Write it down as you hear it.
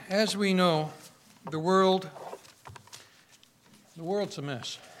As we know, the world's a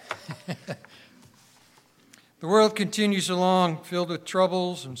mess. The world continues along filled with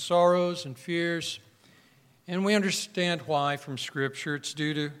troubles and sorrows and fears, and we understand why from Scripture. It's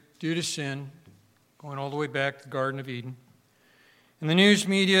due to sin, going all the way back to the Garden of Eden. And the news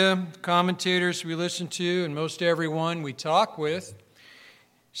media, commentators we listen to, and most everyone we talk with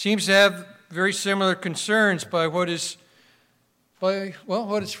seems to have very similar concerns by what is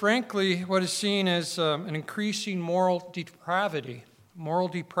seen as an increasing moral depravity,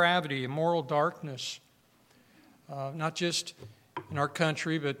 and moral darkness, not just in our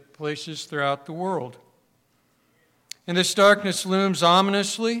country, but places throughout the world. And this darkness looms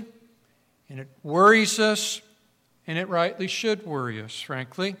ominously, and it worries us, and it rightly should worry us,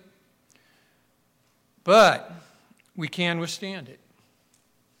 frankly. But we can withstand it.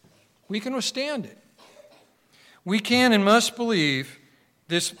 We can withstand it. We can and must believe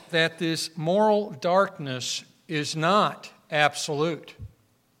that this moral darkness is not absolute.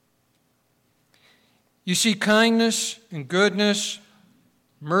 You see, kindness and goodness,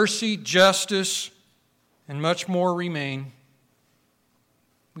 mercy, justice, and much more remain.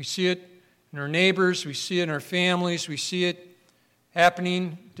 We see it in our neighbors, we see it in our families, we see it happening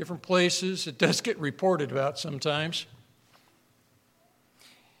in different places. It does get reported about sometimes.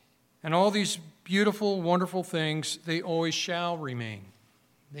 And all these beautiful, wonderful things, they always shall remain.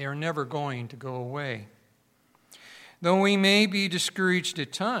 They are never going to go away. Though we may be discouraged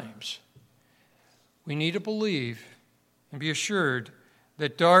at times, we need to believe and be assured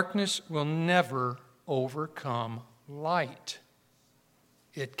that darkness will never overcome light.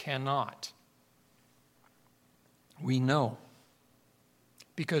 It cannot. We know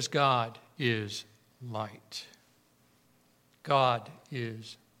because God is light. God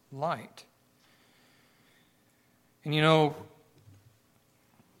is light. And you know,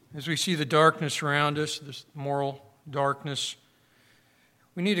 as we see the darkness around us, this moral darkness,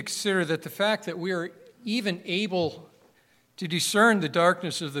 we need to consider that the fact that we are even able to discern the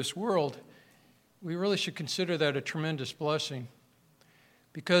darkness of this world, we really should consider that a tremendous blessing.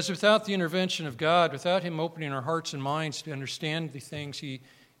 Because without the intervention of God, without Him opening our hearts and minds to understand the things He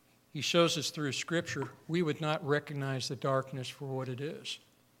shows us through Scripture, we would not recognize the darkness for what it is.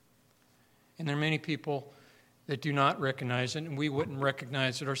 And there are many people that do not recognize it, and we wouldn't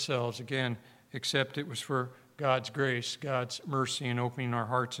recognize it ourselves, again, except it was for God's grace, God's mercy in opening our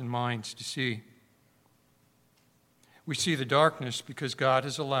hearts and minds to see. We see the darkness because God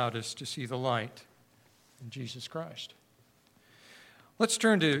has allowed us to see the light in Jesus Christ. Let's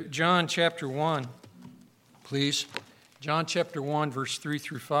turn to John chapter 1, please. John chapter 1, verse 3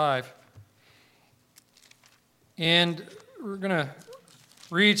 through 5. And we're going to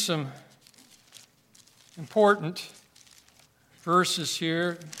read some important verses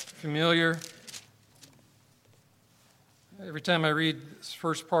here, familiar. Every time I read this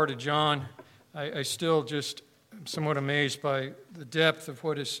first part of John, I still just am somewhat amazed by the depth of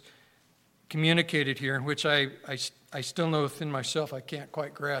what is communicated here, in which I still know within myself I can't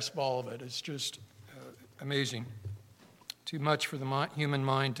quite grasp all of it. It's just amazing. Too much for the human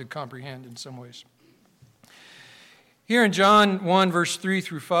mind to comprehend in some ways. Here in John 1, verse 3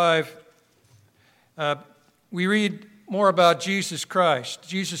 through 5, we read more about Jesus Christ.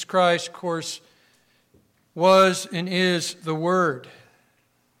 Jesus Christ, of course, was and is the Word.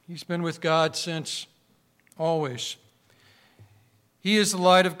 He's been with God since always. He is the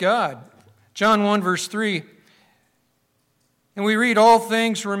light of God. John 1, verse 3, and we read, all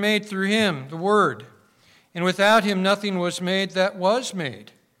things were made through Him, the Word, and without Him nothing was made that was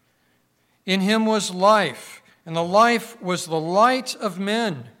made. In Him was life, and the life was the light of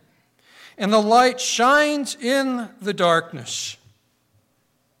men. And the light shines in the darkness.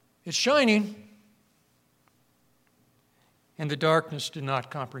 It's shining. And the darkness did not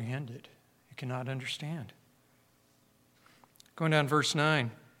comprehend it. It cannot understand. Going down verse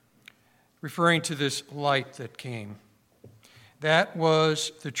 9, referring to this light that came. That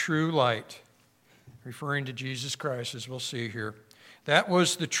was the true light, referring to Jesus Christ, as we'll see here. That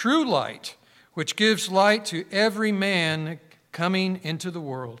was the true light, which gives light to every man coming into the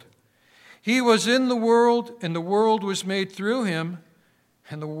world. He was in the world, and the world was made through Him,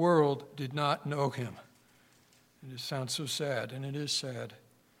 and the world did not know Him. It sounds so sad, and it is sad.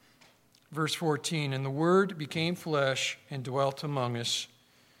 Verse 14, and the Word became flesh and dwelt among us.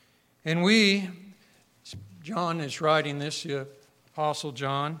 And we, John is writing this, the Apostle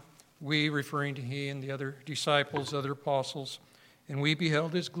John, we referring to he and the other disciples, other apostles, and we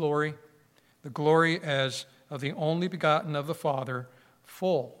beheld His glory, the glory as of the only begotten of the Father,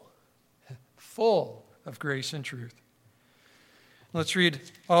 full of grace and truth. Let's read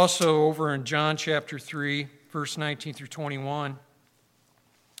also over in John chapter 3, verse 19 through 21.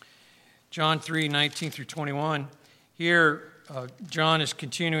 John 3, 19 through 21. Here, John is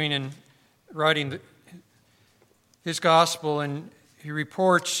continuing in writing his gospel, and he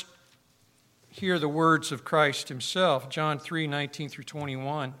reports here the words of Christ himself. John 3, 19 through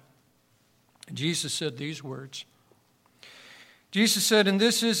 21. Jesus said these words. Jesus said, "And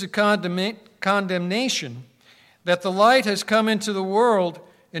this is a condemnation, that the light has come into the world,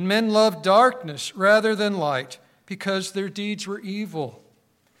 and men love darkness rather than light, because their deeds were evil.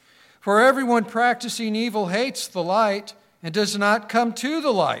 For everyone practicing evil hates the light and does not come to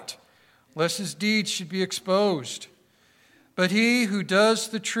the light, lest his deeds should be exposed. But he who does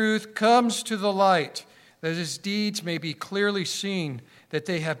the truth comes to the light, that his deeds may be clearly seen, that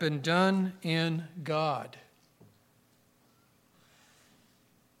they have been done in God."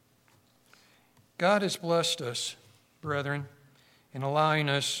 God has blessed us, brethren, in allowing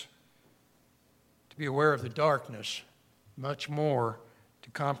us to be aware of the darkness, much more to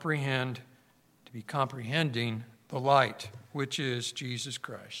be comprehending the light, which is Jesus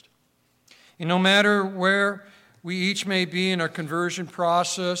Christ. And no matter where we each may be in our conversion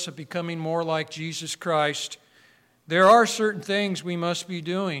process of becoming more like Jesus Christ, there are certain things we must be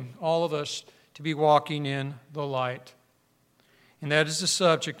doing, all of us, to be walking in the light. And that is the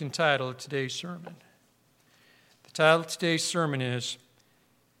subject and title of today's sermon. The title of today's sermon is,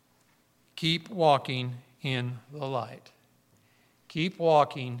 Keep Walking in the Light. Keep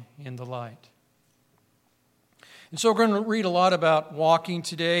walking in the light. And so we're going to read a lot about walking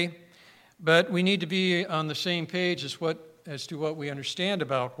today, but we need to be on the same page as to what we understand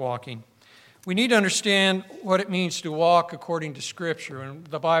about walking. We need to understand what it means to walk according to Scripture, and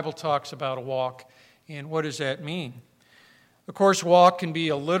the Bible talks about a walk, and what does that mean? Of course, walk can be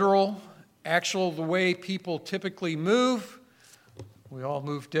a literal, actual, the way people typically move. We all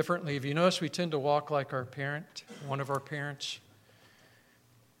move differently. Have you noticed we tend to walk like our parent, one of our parents?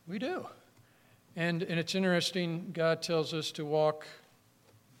 We do. And it's interesting, God tells us to walk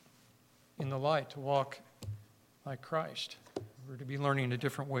in the light, to walk like Christ. We're to be learning a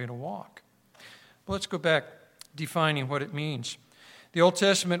different way to walk. But let's go back defining what it means. The Old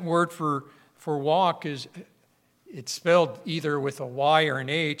Testament word for walk it's spelled either with a Y or an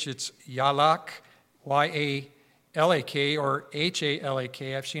H. It's Yalak, Y-A-L-A-K, or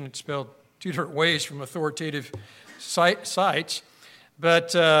H-A-L-A-K. I've seen it spelled two different ways from authoritative sites.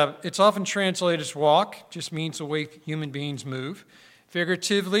 But it's often translated as walk, just means the way human beings move.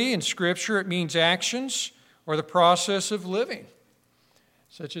 Figuratively, in Scripture, it means actions or the process of living,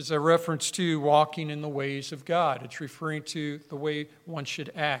 such as a reference to walking in the ways of God. It's referring to the way one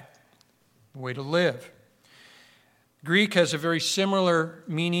should act, the way to live. Greek has a very similar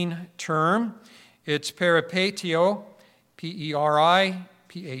meaning term. It's peripateo, P-E-R-I-P-A-T-E-O,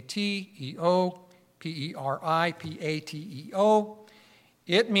 P-E-R-I-P-A-T-E-O.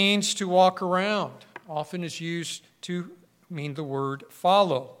 It means to walk around, often is used to mean the word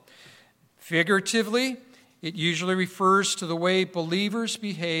follow. Figuratively, it usually refers to the way believers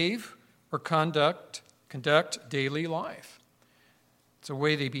behave or conduct daily life. It's the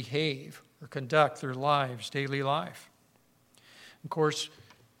way they behave or conduct their lives, daily life. Of course,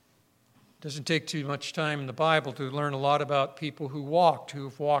 it doesn't take too much time in the Bible to learn a lot about people who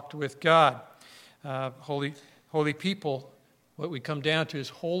have walked with God. Holy people, what we come down to is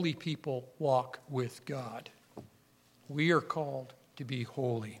holy people walk with God. We are called to be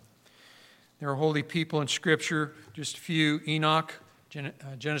holy. There are holy people in Scripture, just a few. Enoch,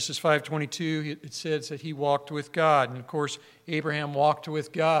 Genesis 5:22, it says that he walked with God. And of course, Abraham walked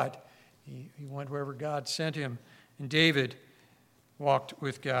with God. He went wherever God sent him. And David walked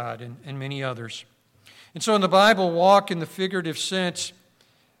with God, and many others. And so in the Bible, walk in the figurative sense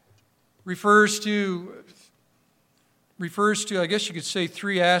refers to, I guess you could say,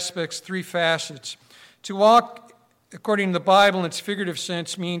 three aspects, three facets. To walk, according to the Bible, in its figurative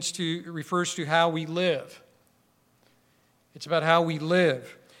sense, refers to how we live. It's about how we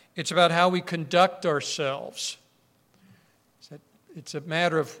live. It's about how we conduct ourselves. It's a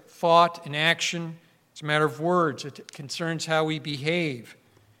matter of thought and action. It's a matter of words. It concerns how we behave.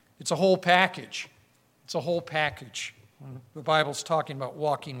 It's a whole package. It's a whole package. When the Bible's talking about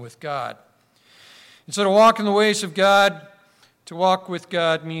walking with God. And so to walk in the ways of God, to walk with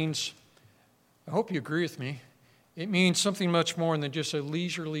God means, I hope you agree with me, it means something much more than just a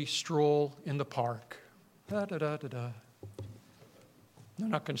leisurely stroll in the park. Da-da-da-da-da. I'm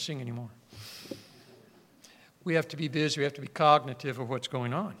not going to sing anymore. We have to be busy. We have to be cognitive of what's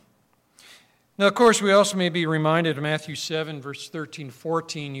going on. Now, of course, we also may be reminded of Matthew 7, verse 13,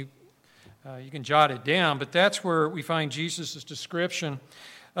 14. You can jot it down, but that's where we find Jesus' description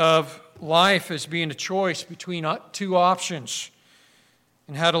of life as being a choice between two options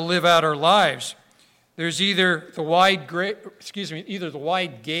and how to live out our lives. There's either the wide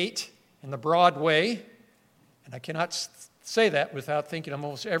gate and the broad way, and I cannot say that without thinking of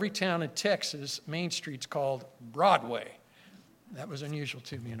almost every town in Texas, Main Street's called Broadway. That was unusual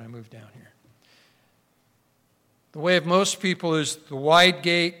to me when I moved down here. The way of most people is the wide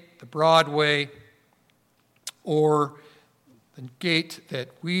gate, the broad way, or the gate that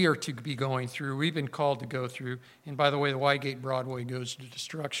we are to be going through, we've been called to go through. And by the way, the wide gate, broad way goes to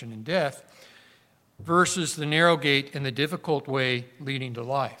destruction and death, versus the narrow gate and the difficult way leading to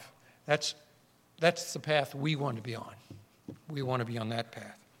life. That's the path we want to be on. We want to be on that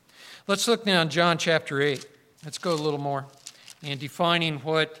path. Let's look now in John chapter 8. Let's go a little more in defining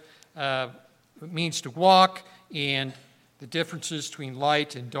what it means to walk and the differences between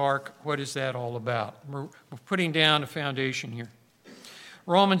light and dark. What is that all about? We're putting down a foundation here.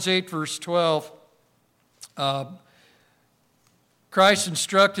 Romans 8, verse 12. Christ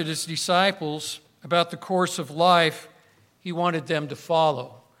instructed his disciples about the course of life he wanted them to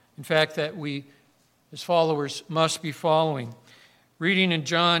follow. In fact, that we, as followers, must be following. Reading in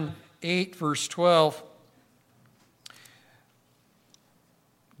John 8, verse 12.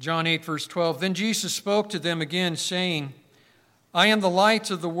 John 8, verse 12. Then Jesus spoke to them again, saying, I am the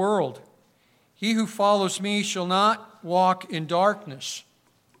light of the world. He who follows me shall not walk in darkness,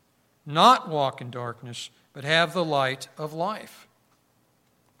 but have the light of life.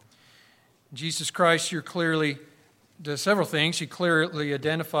 Jesus Christ here clearly does several things. He clearly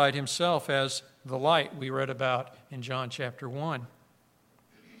identified himself as the light we read about in John chapter 1.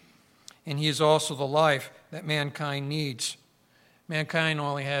 And he is also the life that mankind needs. Mankind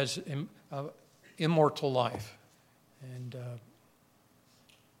only has immortal life.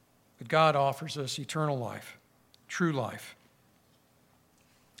 But God offers us eternal life, true life.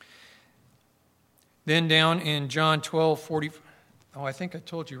 Then down in John 12:40. Oh, I think I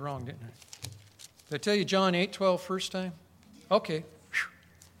told you wrong, didn't I? Did I tell you John 8:12 first time? Okay.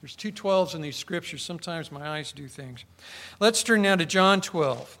 There's 2 12s in these scriptures. Sometimes my eyes do things. Let's turn now to John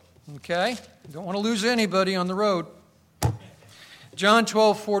 12. Okay? Don't want to lose anybody on the road. John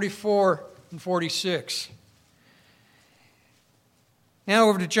 12:44 and 46. Now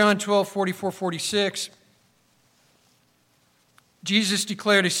over to John 12:44, 46. Jesus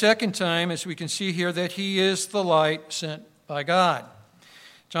declared a second time, as we can see here, that he is the light sent by God.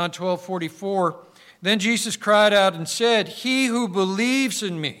 John 12:44. Then Jesus cried out and said, he who believes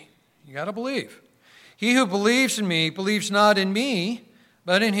in me, you got to believe. He who believes in me believes not in me,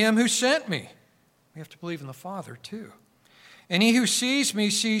 but in him who sent me. We have to believe in the Father too. And he who sees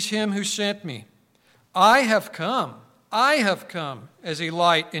me sees him who sent me. I have come as a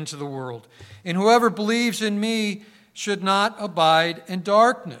light into the world, and whoever believes in me should not abide in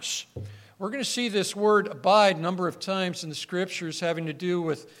darkness. We're going to see this word abide a number of times in the scriptures having to do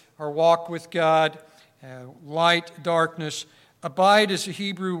with our walk with God, light, darkness. Abide is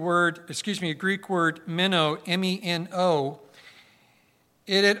a Greek word, meno, M-E-N-O.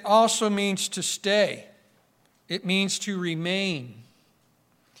 It also means to stay. It means to remain.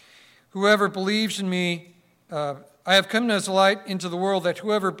 Whoever believes in me, I have come as a light into the world, that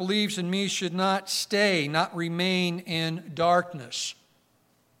whoever believes in me should not stay, not remain in darkness.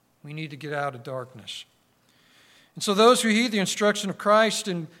 We need to get out of darkness. And so those who heed the instruction of Christ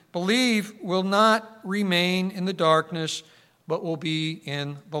and believe will not remain in the darkness, but will be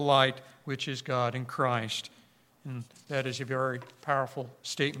in the light, which is God in Christ. And that is a very powerful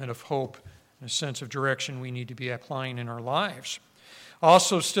statement of hope and a sense of direction we need to be applying in our lives.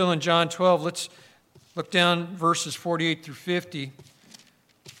 Also, still in John 12, let's look down verses 48 through 50.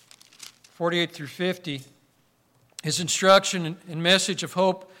 48 through 50. His instruction and message of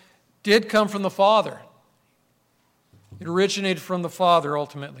hope did come from the Father. It originated from the Father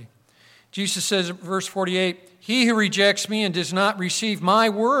ultimately. Jesus says in verse 48, he who rejects me and does not receive my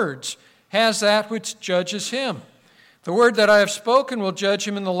words has that which judges him. The word that I have spoken will judge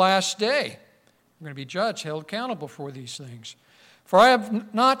him in the last day. We're going to be judged, held accountable for these things. For I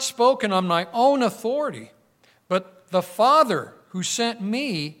have not spoken on my own authority, but the Father who sent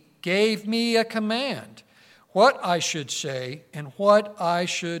me gave me a command, what I should say and what I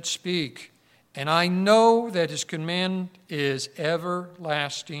should speak. And I know that his command is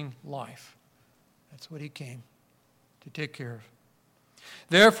everlasting life. That's what he came to take care of.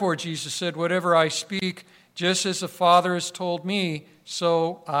 Therefore, Jesus said, whatever I speak, just as the Father has told me,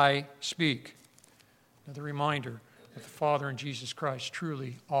 so I speak. Another reminder that the Father and Jesus Christ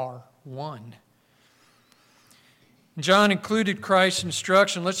truly are one. John included Christ's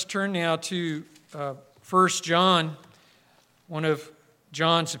instruction. Let's turn now to 1 John, one of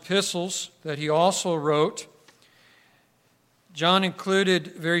John's epistles that he also wrote. John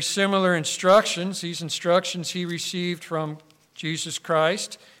included very similar instructions. These instructions he received from Jesus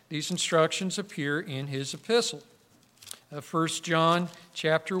Christ. These instructions appear in his epistle. 1 John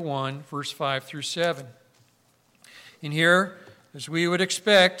chapter 1, verse 5 through 7. In here, as we would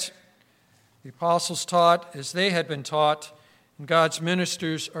expect, the apostles taught as they had been taught, and God's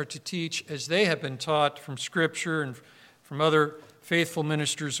ministers are to teach as they have been taught from Scripture and from other faithful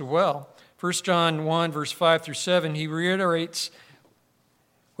ministers as well. 1 John 1, verse 5 through 7, he reiterates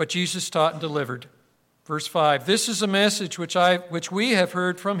what Jesus taught and delivered. Verse 5, "This is a message which we have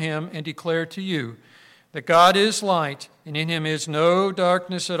heard from him and declare to you, that God is light, and in him is no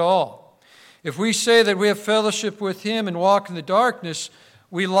darkness at all. If we say that we have fellowship with him and walk in the darkness,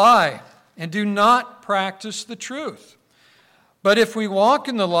 we lie and do not practice the truth. But if we walk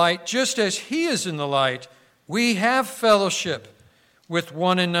in the light, just as he is in the light, we have fellowship with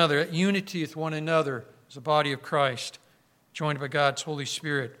one another, unity with one another as the body of Christ, joined by God's Holy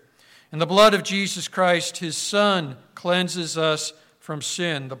Spirit. And the blood of Jesus Christ, his Son, cleanses us from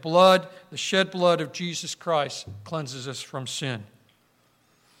sin. The shed blood of Jesus Christ cleanses us from sin.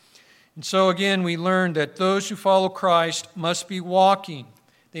 And so again, we learn that those who follow Christ must be walking.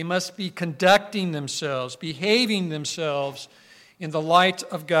 They must be conducting themselves, behaving themselves in the light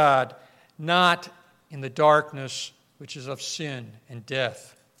of God, not in the darkness which is of sin and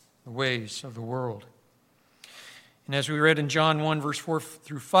death, the ways of the world. And as we read in John 1, verse 4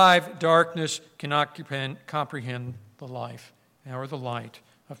 through 5, darkness cannot comprehend the life or the light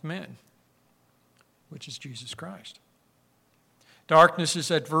of men, which is Jesus Christ. Darkness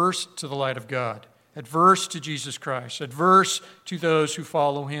is adverse to the light of God, adverse to Jesus Christ, adverse to those who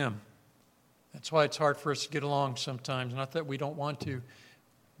follow him. That's why it's hard for us to get along sometimes. Not that we don't want to,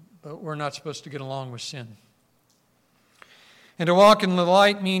 but we're not supposed to get along with sin. And to walk in the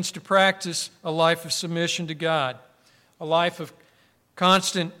light means to practice a life of submission to God, a life of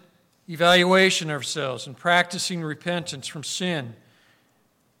constant evaluation of ourselves and practicing repentance from sin.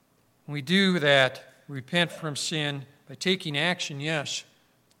 We do that, repent from sin, by taking action, yes,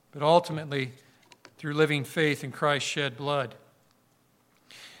 but ultimately through living faith in Christ's shed blood.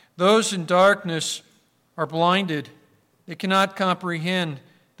 Those in darkness are blinded. They cannot comprehend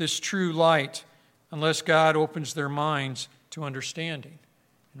this true light unless God opens their minds to understanding.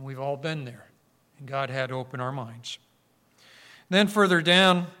 And we've all been there, and God had to open our minds. Then further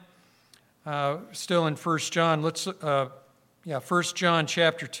down, still in 1 John, 1 John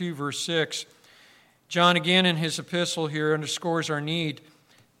chapter 2, verse 6. John again in his epistle here underscores our need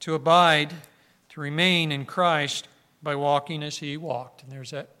to abide, to remain in Christ by walking as he walked. And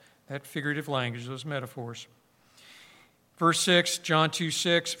there's that figurative language, those metaphors. Verse 6, 1 John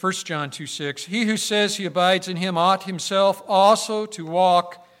 2:6, "He who says he abides in him ought himself also to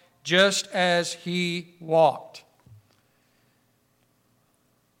walk just as he walked."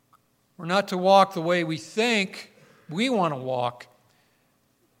 We're not to walk the way we think we want to walk.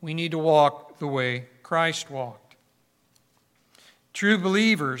 We need to walk the way Christ walked. True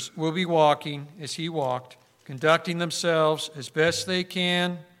believers will be walking as he walked, conducting themselves as best they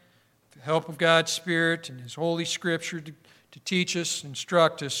can, with the help of God's Spirit and his Holy Scripture to teach us,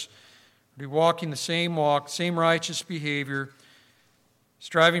 instruct us, be walking the same walk, same righteous behavior,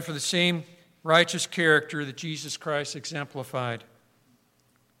 striving for the same righteous character that Jesus Christ exemplified,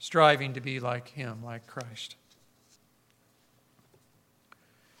 striving to be like him, like Christ.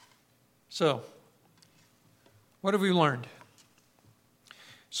 So, what have we learned?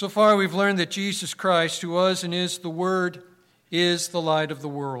 So far, we've learned that Jesus Christ, who was and is the Word, is the light of the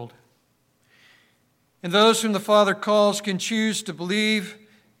world. And those whom the Father calls can choose to believe,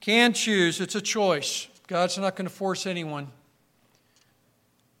 can choose. It's a choice. God's not going to force anyone.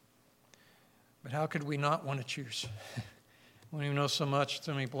 But how could we not want to choose? When you know so much,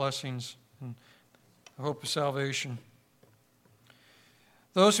 so many blessings, and the hope of salvation.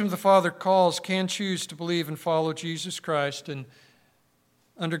 Those whom the Father calls can choose to believe and follow Jesus Christ and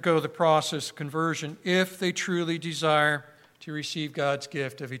undergo the process of conversion if they truly desire to receive God's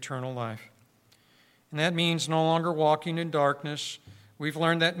gift of eternal life. And that means no longer walking in darkness. We've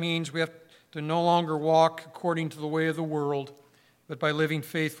learned that means we have to no longer walk according to the way of the world, but by living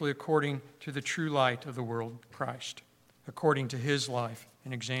faithfully according to the true light of the world, Christ, according to his life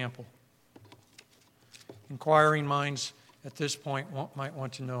and example. Inquiring minds at this point might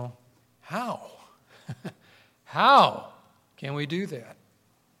want to know, how? How can we do that?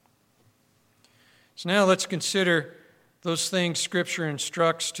 So now let's consider those things Scripture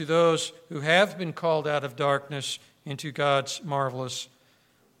instructs to those who have been called out of darkness into God's marvelous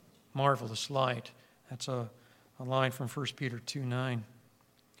light. That's a line from 1 Peter 2:9.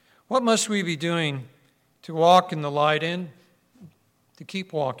 What must we be doing to walk in the light and to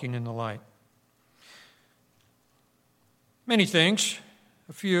keep walking in the light? Many things,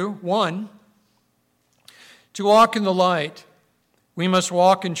 a few. One, to walk in the light, we must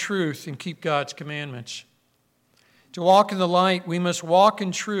walk in truth and keep God's commandments. To walk in the light, we must walk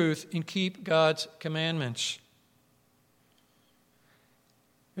in truth and keep God's commandments.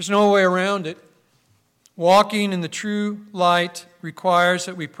 There's no way around it. Walking in the true light requires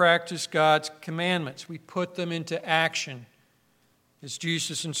that we practice God's commandments. We put them into action as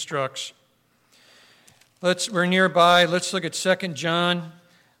Jesus instructs. We're nearby. Let's look at 2 John.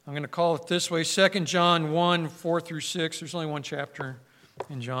 I'm going to call it this way. 2 John 1, 4 through 6. There's only one chapter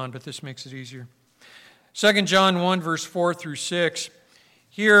in John, but this makes it easier. 2 John 1, verse 4 through 6.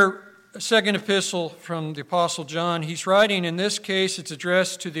 Here, a second epistle from the Apostle John. He's writing, in this case, it's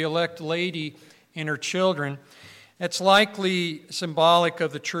addressed to the elect lady and her children. It's likely symbolic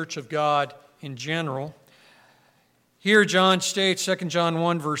of the church of God in general. Here, John states, 2 John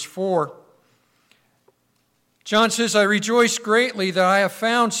 1, verse 4, John says, I rejoice greatly that I have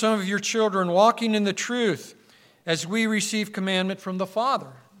found some of your children walking in the truth as we receive commandment from the Father.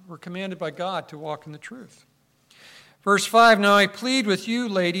 We're commanded by God to walk in the truth. Verse 5, now I plead with you,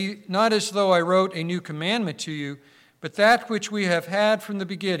 lady, not as though I wrote a new commandment to you, but that which we have had from the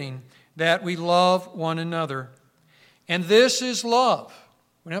beginning, that we love one another. And this is love.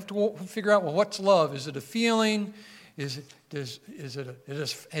 We have to figure out, well, what's love? Is it a feeling? Is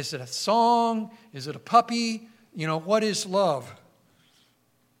it a song? Is it a puppy? What is love?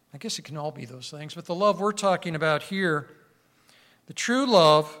 I guess it can all be those things, but the love we're talking about here, the true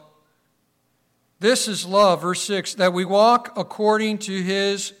love, this is love, verse 6, that we walk according to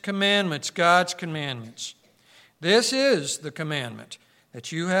His commandments, God's commandments. This is the commandment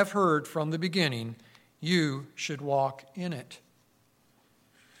that you have heard from the beginning. You should walk in it.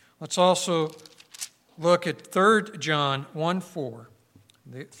 Let's also look at 3 John 1:4,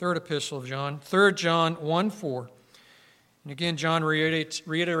 the third epistle of John, 3 John 1:4. And again, John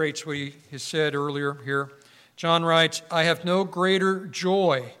reiterates what he has said earlier here. John writes, I have no greater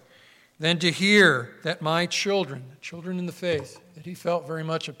joy than to hear that my children in the faith, that he felt very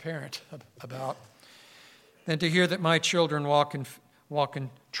much a parent about, than to hear that my children walk in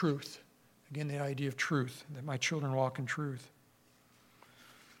truth. Again, the idea of truth, that my children walk in truth.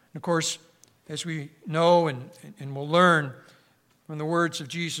 And of course, as we know and will learn from the words of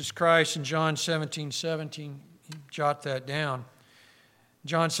Jesus Christ in John 17:17, jot that down.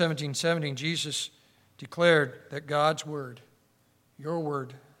 John 17:17, Jesus declared that God's word, your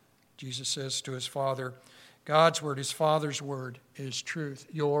word, Jesus says to his Father, God's word, his Father's word, is truth.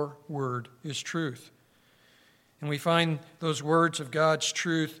 Your word is truth. And we find those words of God's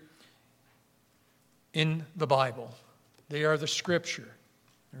truth in the Bible. They are the Scripture.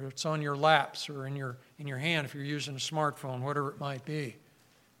 It's on your laps or in your hand if you're using a smartphone, whatever it might be.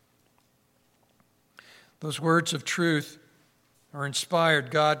 Those words of truth are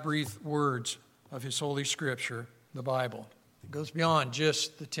inspired, God-breathed words of His Holy Scripture, the Bible. It goes beyond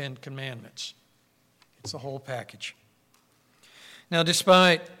just the 10 Commandments. It's the whole package. Now,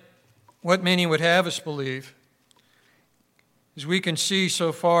 despite what many would have us believe, as we can see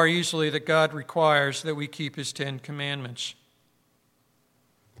so far easily that God requires that we keep His 10 Commandments.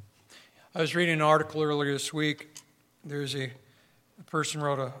 I was reading an article earlier this week. There's a person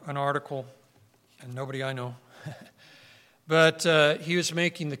wrote an article, and nobody I know, but he was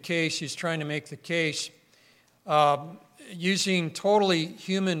making the case, he's trying to make the case, using totally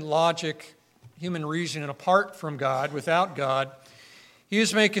human logic, human reasoning apart from God, without God. He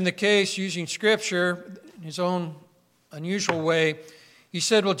was making the case using Scripture in his own unusual way. He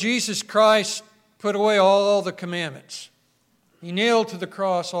said, well, Jesus Christ put away all the commandments. He nailed to the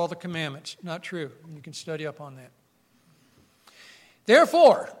cross all the commandments. Not true. You can study up on that.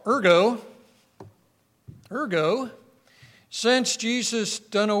 Therefore, ergo, since Jesus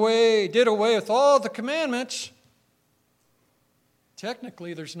did away with all the commandments,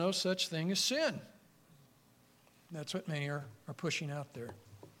 technically there's no such thing as sin. That's what many are pushing out there.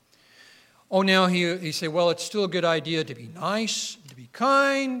 Oh, now he say, well, it's still a good idea to be nice, to be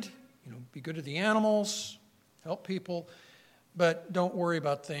kind, be good to the animals, help people, but don't worry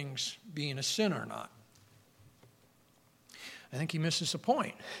about things being a sin or not. I think he misses the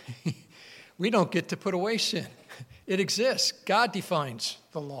point. We don't get to put away sin. It exists. God defines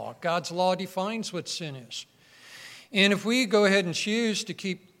the law. God's law defines what sin is. And if we go ahead and choose to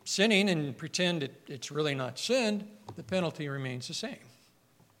keep sinning and pretend it's really not sin, the penalty remains the same.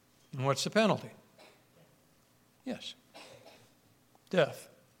 And what's the penalty? Yes. Death.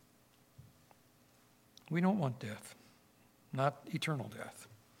 We don't want death, not eternal death.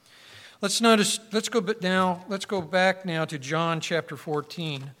 Let's go back now to John chapter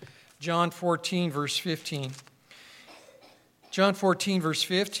 14. John 14, verse 15. John 14, verse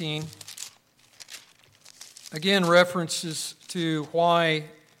 15, again references to why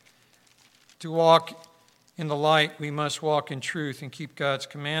to walk in the light we must walk in truth and keep God's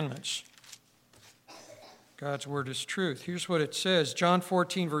commandments. God's word is truth. Here's what it says. John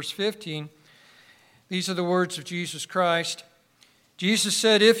 14, verse 15. These are the words of Jesus Christ. Jesus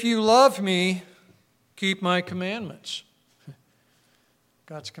said, "If you love me, keep my commandments."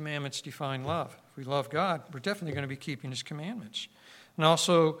 God's commandments define love. If we love God, we're definitely going to be keeping his commandments. And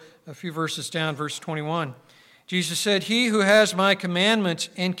also, a few verses down, verse 21. Jesus said, "He who has my commandments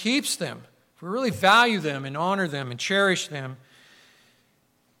and keeps them," if we really value them and honor them and cherish them,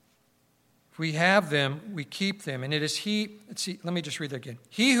 if we have them, we keep them. And it is he, let me just read that again.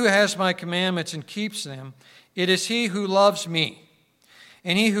 "He who has my commandments and keeps them, it is he who loves me.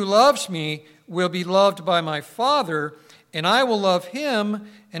 And he who loves me will be loved by my Father, and I will love him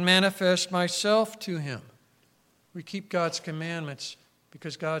and manifest myself to him." We keep God's commandments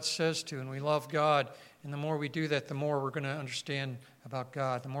because God says to, and we love God. And the more we do that, the more we're going to understand about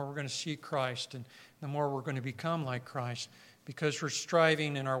God, the more we're going to see Christ, and the more we're going to become like Christ, because we're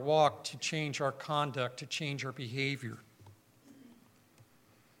striving in our walk to change our conduct, to change our behavior.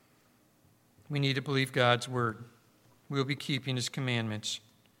 We need to believe God's word. We'll be keeping his commandments.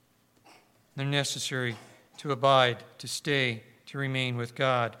 They're necessary to abide, to stay, to remain with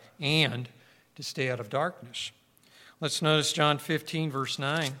God, and to stay out of darkness. Let's notice John 15, verse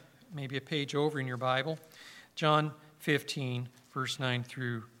 9, maybe a page over in your Bible. John 15, verse 9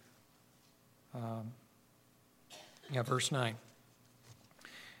 through verse 9.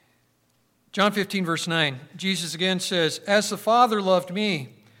 John 15, verse 9, Jesus again says, "As the Father loved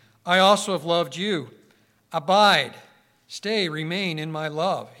me, I also have loved you. Abide, stay, remain in my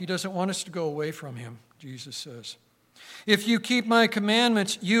love." He doesn't want us to go away from him, Jesus says. "If you keep my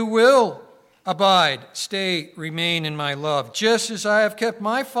commandments, you will abide, stay, remain in my love, just as I have kept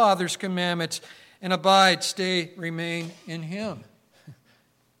my Father's commandments and abide, stay, remain in him."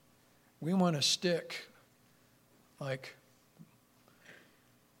 We want to stick like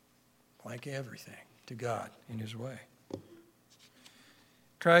everything to God in his way.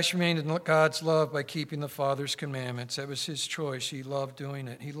 Christ remained in God's love by keeping the Father's commandments. That was his choice. He loved doing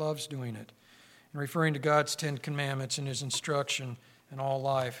it. He loves doing it. And referring to God's 10 commandments and his instruction in all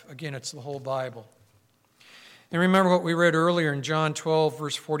life. Again, it's the whole Bible. And remember what we read earlier in John 12,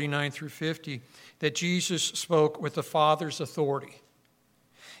 verse 49 through 50, that Jesus spoke with the Father's authority.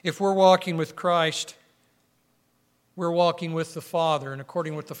 If we're walking with Christ, we're walking with the Father, and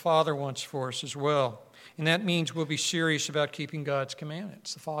according to what the Father wants for us as well. And that means we'll be serious about keeping God's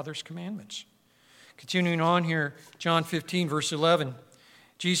commandments, the Father's commandments. Continuing on here, John 15, verse 11,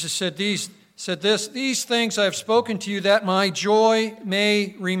 Jesus said this, "These things I have spoken to you, that my joy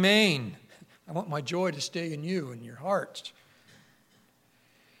may remain." I want my joy to stay in you, in your hearts.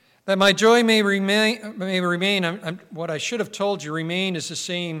 "That my joy may remain." What I should have told you, remain is the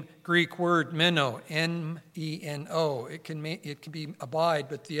same Greek word, meno, M-E-N-O. It can be abide,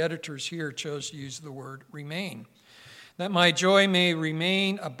 but the editors here chose to use the word remain. "That my joy may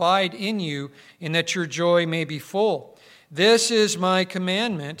remain, abide in you, and that your joy may be full. This is my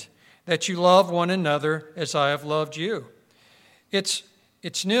commandment, that you love one another as I have loved you." It's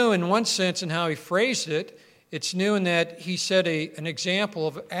new in one sense in how he phrased it. It's new in that he set an example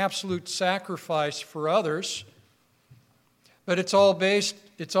of absolute sacrifice for others, but it's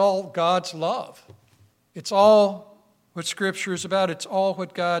all God's love. It's all what Scripture is about. It's all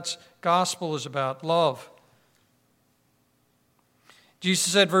what God's gospel is about, love.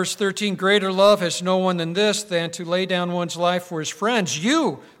 Jesus said, verse 13, "Greater love has no one than this, than to lay down one's life for his friends.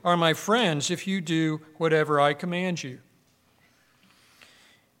 You are my friends if you do whatever I command you."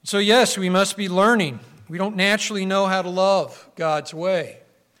 So yes, we must be learning. We don't naturally know how to love God's way.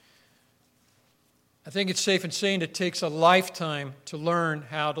 I think it's safe in saying it takes a lifetime to learn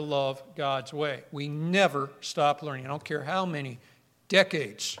how to love God's way. We never stop learning. I don't care how many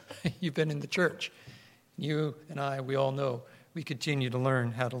decades you've been in the church. You and I, we all know we continue to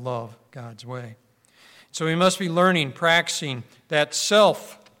learn how to love God's way. So we must be learning, practicing that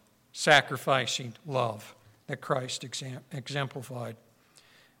self-sacrificing love that Christ exemplified.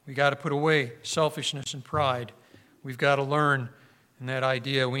 We got to put away selfishness and pride. We've got to learn in that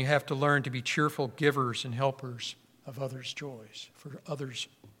idea. We have to learn to be cheerful givers and helpers of others' joys, for others'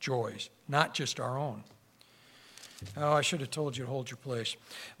 joys, not just our own. Oh, I should have told you to hold your place.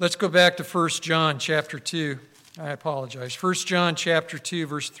 Let's go back to 1 John chapter 2. I apologize. 1 John chapter 2,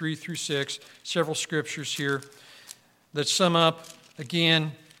 verse 3 through 6. Several scriptures here that sum up,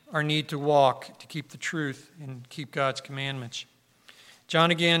 again, our need to walk, to keep the truth, and keep God's commandments. John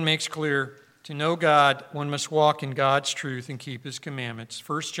again makes clear, to know God, one must walk in God's truth and keep his commandments.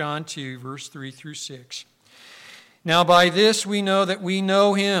 1 John 2, verse 3 through 6. Now by this we know that we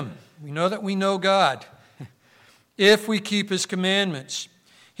know him. We know that we know God, if we keep his commandments.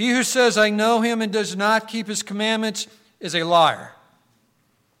 He who says, I know him, and does not keep his commandments is a liar.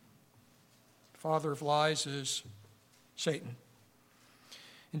 The father of lies is Satan.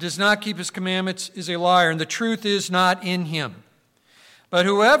 And does not keep his commandments is a liar, and the truth is not in him. But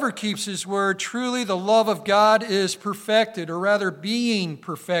whoever keeps his word, truly the love of God is perfected, or rather being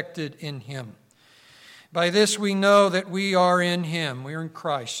perfected in him. By this we know that we are in him. We are in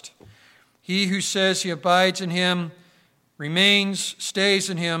Christ. He who says he abides in him, remains, stays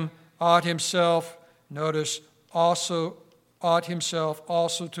in him, ought himself also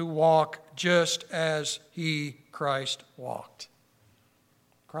to walk just as he, Christ, walked.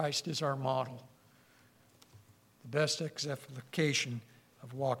 Christ is our model. The best exemplification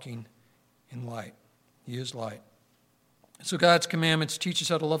of walking in light. He is light. So God's commandments teach us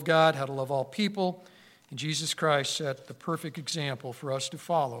how to love God, how to love all people, and Jesus Christ set the perfect example for us to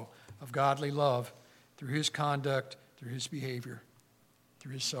follow of godly love through his conduct, through his behavior,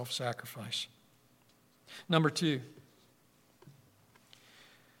 through his self-sacrifice. Number 2,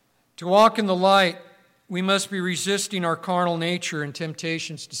 to walk in the light, we must be resisting our carnal nature and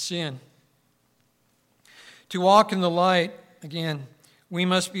temptations to sin. To walk in the light, again, we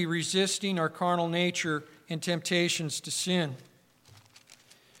must be resisting our carnal nature and temptations to sin.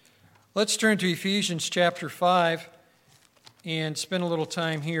 Let's turn to Ephesians chapter 5 and spend a little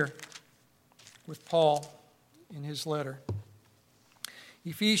time here with Paul in his letter.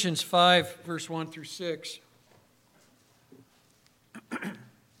 Ephesians 5, verse 1 through 6.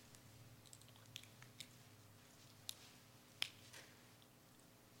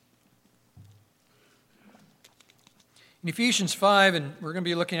 In Ephesians 5, and we're going to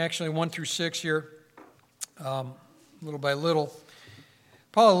be looking actually 1 through 6 here, little by little,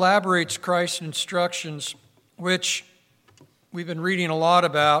 Paul elaborates Christ's instructions, which we've been reading a lot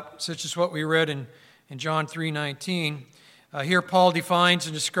about, such as what we read in John 3:19. Here Paul defines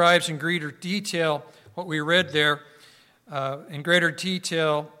and describes in greater detail what we read there, in greater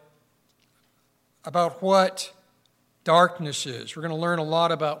detail about what darkness is. We're going to learn a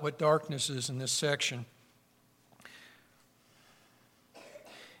lot about what darkness is in this section.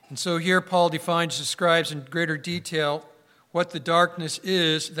 And so here Paul defines, describes in greater detail what the darkness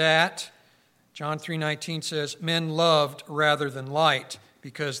is that, John 3:19 says, men loved rather than light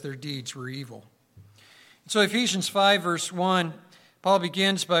because their deeds were evil. So Ephesians 5 verse 1, Paul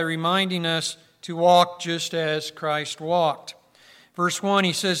begins by reminding us to walk just as Christ walked. Verse 1,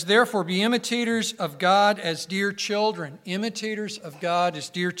 he says, therefore be imitators of God as dear children. Imitators of God as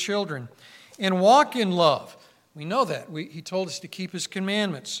dear children. And walk in love. We know that. He told us to keep his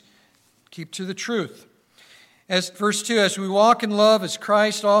commandments. Keep to the truth. As verse 2, as we walk in love as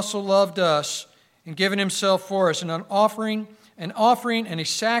Christ also loved us and given himself for us, an offering and a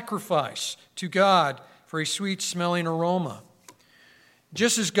sacrifice to God for a sweet-smelling aroma.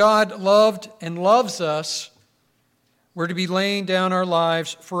 Just as God loved and loves us, we're to be laying down our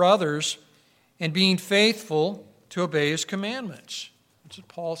lives for others and being faithful to obey his commandments. That's what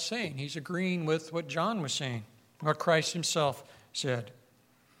Paul's saying. He's agreeing with what John was saying, what Christ himself said.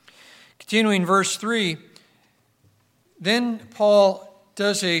 Continuing verse 3, then Paul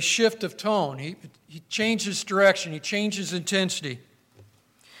does a shift of tone. He changes direction. He changes intensity.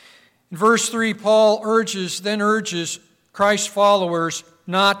 In verse 3, Paul urges Christ's followers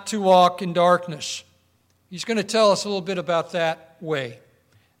not to walk in darkness. He's going to tell us a little bit about that way,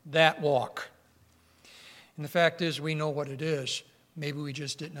 that walk. And the fact is, we know what it is. Maybe we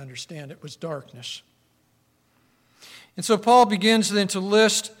just didn't understand it was darkness. And so Paul begins then to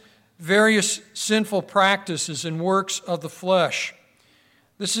list various sinful practices and works of the flesh.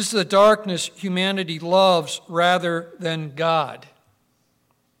 This is the darkness humanity loves rather than God.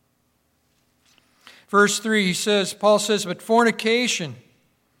 Verse 3, Paul says, but fornication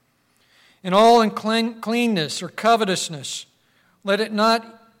and all uncleanness or covetousness, let it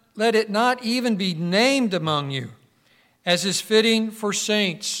not even be named among you, as is fitting for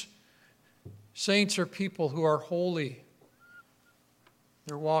saints. Saints are people who are holy.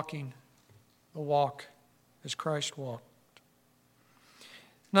 They're walking the walk as Christ walked.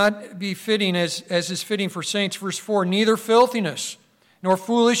 Not be fitting as is fitting for saints. Verse 4, neither filthiness nor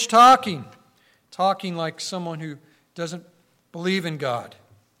foolish talking like someone who doesn't believe in God.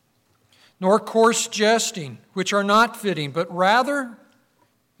 Nor coarse jesting, which are not fitting, but rather,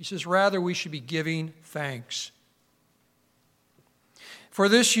 he says, rather we should be giving thanks. For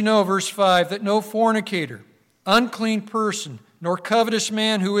this you know, verse 5, that no fornicator, unclean person, nor covetous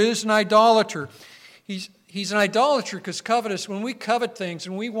man who is an idolater. He's an idolater because covetous, when we covet things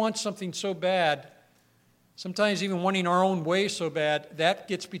and we want something so bad, sometimes even wanting our own way so bad, that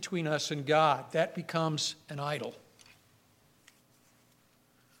gets between us and God. That becomes an idol.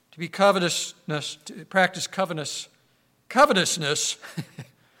 To be covetousness, to practice covetousness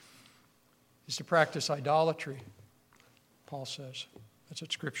is to practice idolatry, Paul says. That's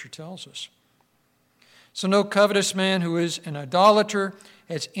what Scripture tells us. So no covetous man who is an idolater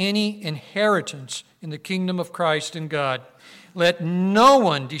has any inheritance in the kingdom of Christ and God. Let no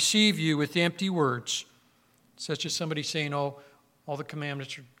one deceive you with empty words, such as somebody saying, oh, all the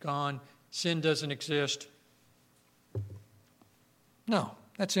commandments are gone, sin doesn't exist. No,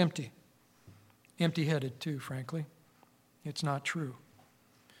 that's empty. Empty-headed too, frankly. It's not true.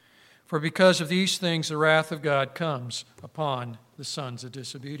 For because of these things, the wrath of God comes upon the sons of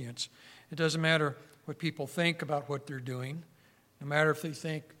disobedience. It doesn't matter what people think about what they're doing. No matter if they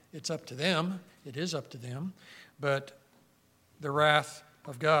think it's up to them, it is up to them. But the wrath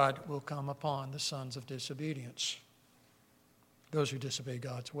of God will come upon the sons of disobedience, those who disobey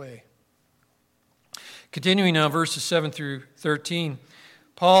God's way. Continuing now, verses 7 through 13,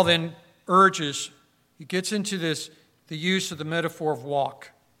 Paul then urges, he gets into the use of the metaphor of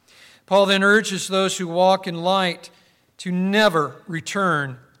walk. Paul then urges those who walk in light to never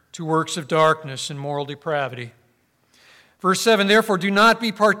return to works of darkness and moral depravity. Verse 7, therefore do not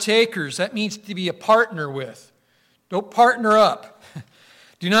be partakers. That means to be a partner with. Don't partner up.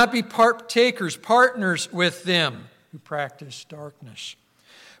 Do not be partakers, partners with them who practice darkness.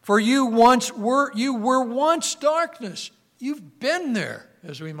 For you were once darkness. You've been there,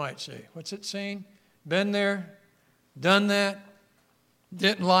 as we might say. What's it saying? Been there, done that,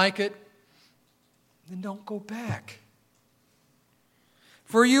 didn't like it. Then don't go back.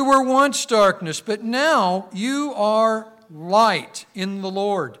 For you were once darkness, but now you are light in the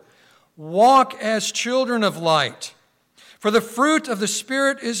Lord. Walk as children of light. For the fruit of the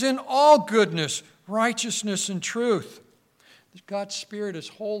Spirit is in all goodness, righteousness, and truth. God's Spirit is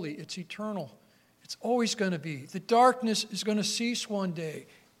holy. It's eternal. It's always going to be. The darkness is going to cease one day,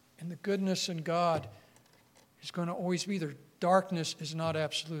 and the goodness in God is going to always be there. Darkness is not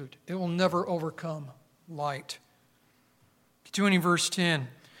absolute. It will never overcome light. Continuing verse 10.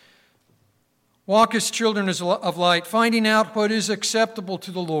 Walk as children of light, finding out what is acceptable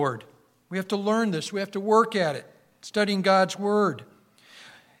to the Lord. We have to learn this. We have to work at it, studying God's Word.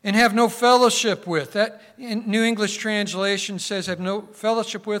 And have no fellowship with. That in New English translation says have no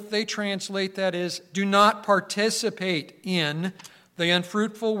fellowship with. They translate that as do not participate in the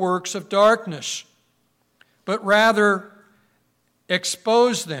unfruitful works of darkness, but rather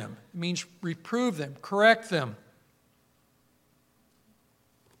expose them. It means reprove them, correct them.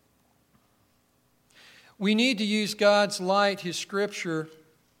 We need to use God's light, His Scripture,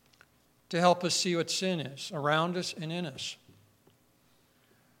 to help us see what sin is around us and in us.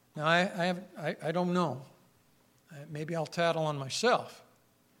 Now, I don't know. Maybe I'll tattle on myself.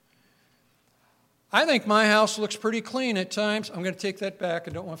 I think my house looks pretty clean at times. I'm going to take that back.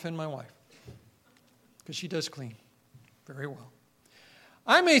 I don't want to offend my wife, because she does clean very well.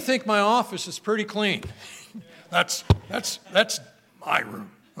 I may think my office is pretty clean. That's my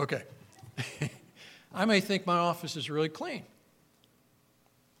room. Okay. I may think my office is really clean.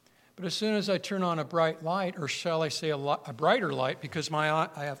 But as soon as I turn on a bright light, or shall I say a brighter light, because I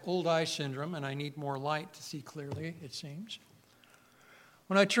have old eye syndrome and I need more light to see clearly, it seems.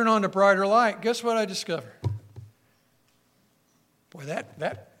 When I turn on a brighter light, guess what I discover? Boy,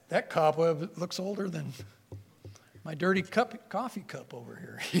 that cobweb looks older than my dirty coffee cup over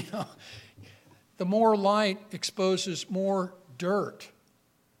here. You know, the more light exposes more dirt.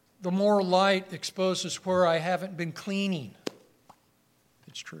 The more light exposes where I haven't been cleaning.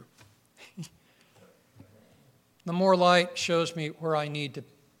 It's true. The more light shows me where I need to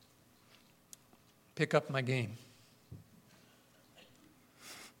pick up my game.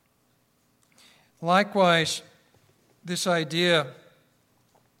 Likewise, this idea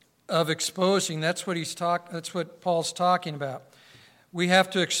of exposing, that's what Paul's talking about. We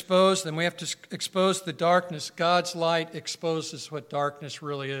have to expose them. We have to expose the darkness. God's light exposes what darkness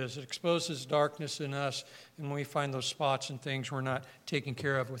really is. It exposes darkness in us, and when we find those spots and things we're not taking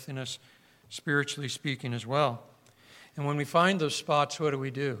care of within us, spiritually speaking as well. And when we find those spots, what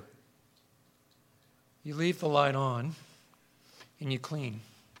do? You leave the light on, and you clean.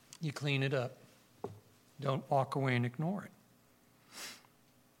 You clean it up. Don't walk away and ignore it.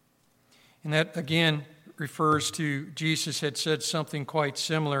 And that, again, refers to Jesus had said something quite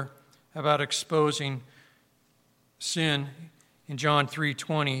similar about exposing sin. In John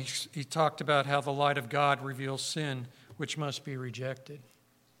 3:20, he talked about how the light of God reveals sin, which must be rejected.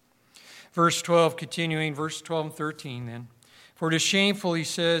 Verse 12, continuing, verse 12 and 13 then. For it is shameful, he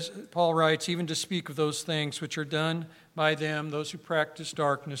says, Paul writes, even to speak of those things which are done by them, those who practice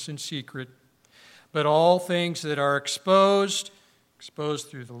darkness in secret. But all things that are exposed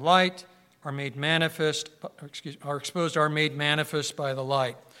through the light, are made manifest by the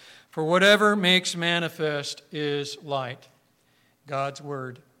light. For whatever makes manifest is light. God's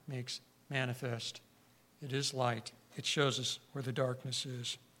word makes manifest. It is light. It shows us where the darkness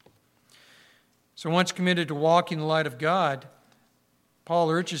is. So once committed to walking in the light of God, Paul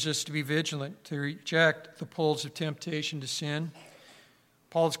urges us to be vigilant, to reject the pulls of temptation to sin.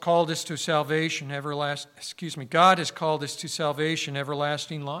 God has called us to salvation,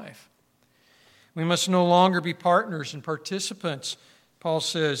 everlasting life. We must no longer be partners and participants, Paul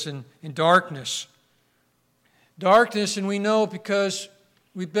says, in darkness. Darkness, and we know because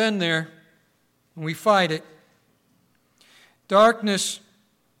we've been there and we fight it. Darkness,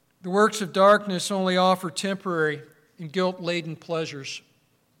 the works of darkness only offer temporary and guilt-laden pleasures.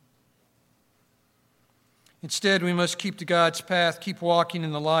 Instead, we must keep to God's path, keep walking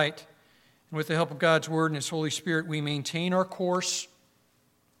in the light. And with the help of God's Word and His Holy Spirit, we maintain our course,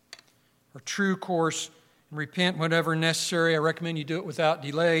 our true course, and repent whatever necessary. I recommend you do it without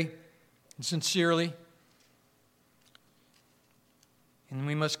delay and sincerely. And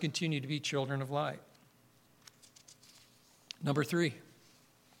we must continue to be children of light. Number 3.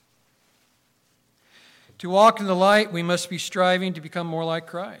 To walk in the light, we must be striving to become more like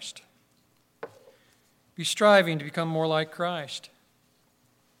Christ. Be striving to become more like Christ.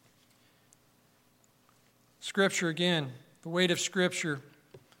 Scripture, again, the weight of Scripture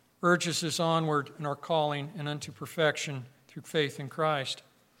urges us onward in our calling and unto perfection through faith in Christ.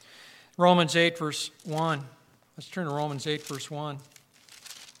 Romans 8, verse 1. Let's turn to Romans 8, verse 1.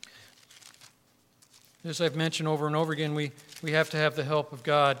 As I've mentioned over and over again, we have to have the help of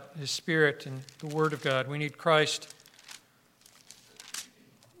God, His Spirit, and the Word of God. We need Christ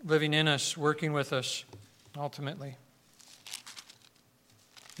living in us, working with us, ultimately.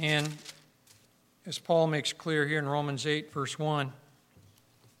 And as Paul makes clear here in Romans 8, verse 1,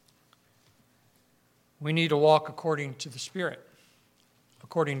 we need to walk according to the Spirit,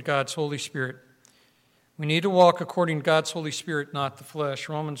 according to God's Holy Spirit. We need to walk according to God's Holy Spirit, not the flesh.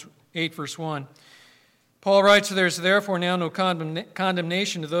 Romans 8, verse 1. Paul writes, there is therefore now no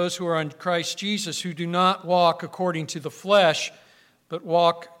condemnation to those who are in Christ Jesus, who do not walk according to the flesh, but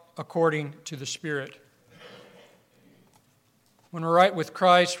walk according to the Spirit. When we're right with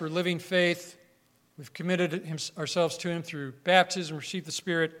Christ, we're living faith, we've committed ourselves to Him through baptism, received the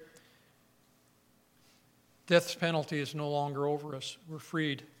Spirit, death's penalty is no longer over us. We're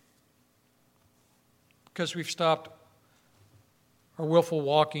freed because we've stopped our willful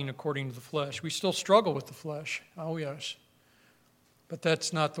walking according to the flesh. We still struggle with the flesh, oh yes, but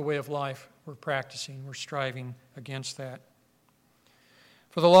that's not the way of life we're practicing. We're striving against that.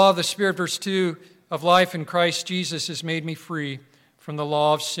 For the law of the Spirit, verse 2, of life in Christ Jesus has made me free from the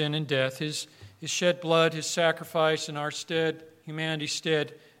law of sin and death. His shed blood, His sacrifice in our stead, humanity's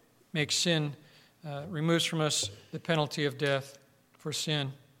stead, makes sin, removes from us the penalty of death for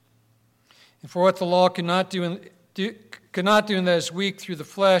sin. And for what the law could not do in that is weak through the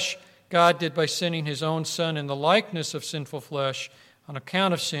flesh, God did by sending His own Son in the likeness of sinful flesh. On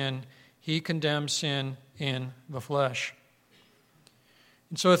account of sin, He condemned sin in the flesh.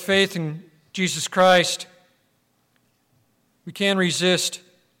 And so with faith in Jesus Christ, we can resist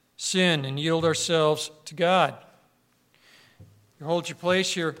sin and yield ourselves to God. You hold your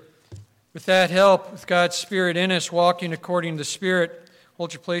place here. With that help, with God's Spirit in us, walking according to the Spirit,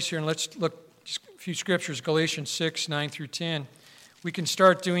 hold your place here and let's look just a few scriptures, Galatians 6, 9 through 10. We can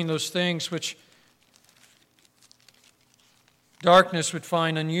start doing those things which darkness would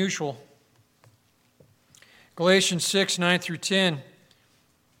find unusual. Galatians 6, 9 through 10.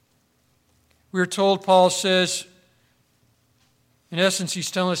 We're told, Paul says, in essence,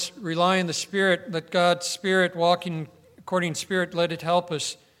 he's telling us, rely on the Spirit, let God's Spirit, walking according to the Spirit, let it help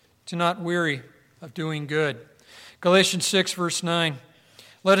us to not weary of doing good. Galatians 6, verse 9.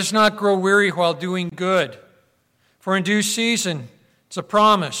 Let us not grow weary while doing good, for in due season, it's a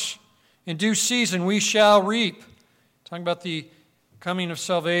promise, in due season we shall reap. Talking about the coming of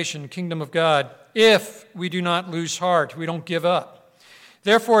salvation, kingdom of God, if we do not lose heart, we don't give up.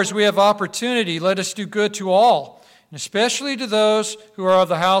 Therefore, as we have opportunity, let us do good to all, and especially to those who are of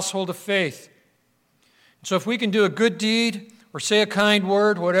the household of faith. So if we can do a good deed or say a kind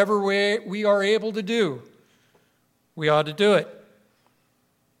word, whatever we are able to do, we ought to do it.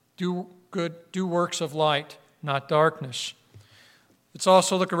 Do good, do works of light, not darkness. Let's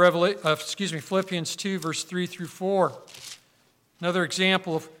also look at Philippians 2, verse 3 through 4. Another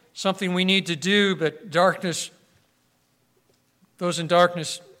example of something we need to do, but those in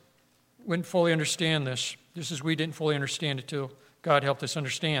darkness wouldn't fully understand this, just as we didn't fully understand it till God helped us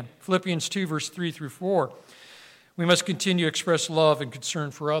understand. Philippians 2, verse 3 through 4. We must continue to express love and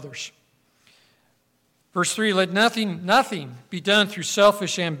concern for others. Verse 3, let nothing be done through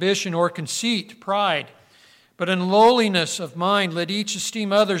selfish ambition or conceit, pride, but in lowliness of mind, let each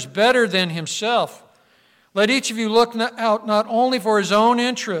esteem others better than himself. Let each of you look out not only for his own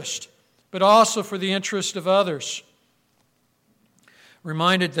interest, but also for the interest of others.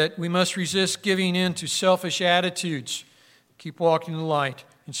 Reminded that we must resist giving in to selfish attitudes. Keep walking in the light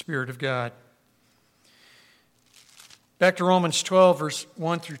and Spirit of God. Back to Romans 12, verse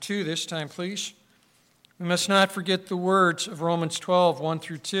 1 through 2 this time, please. We must not forget the words of Romans 12, 1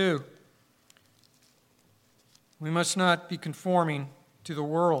 through 2. We must not be conforming to the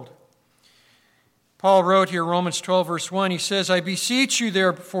world. Paul wrote here, Romans 12, verse 1, he says, I beseech you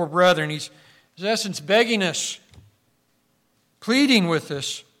therefore, brethren. He's in essence begging us, pleading with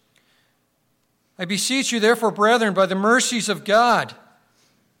us. I beseech you therefore, brethren, by the mercies of God,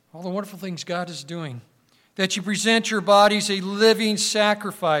 all the wonderful things God is doing, that you present your bodies a living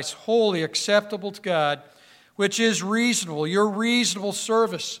sacrifice, holy, acceptable to God, which is reasonable, your reasonable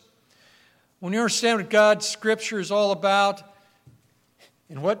service. When you understand what God's Scripture is all about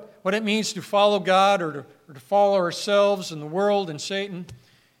and what it means to follow God or to follow ourselves and the world and Satan,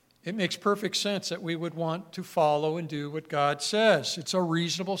 it makes perfect sense that we would want to follow and do what God says. It's a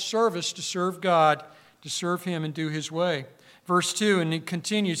reasonable service to serve God, to serve Him and do His way. Verse 2, and it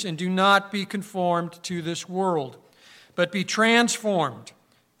continues, and do not be conformed to this world, but be transformed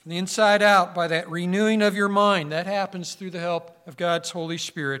from the inside out by that renewing of your mind. That happens through the help of God's Holy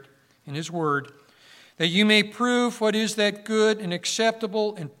Spirit and His Word, that you may prove what is that good and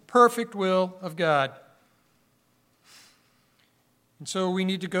acceptable and perfect will of God. And so we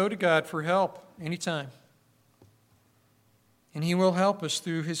need to go to God for help anytime. And He will help us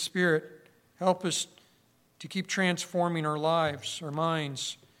through His Spirit, help us to keep transforming our lives, our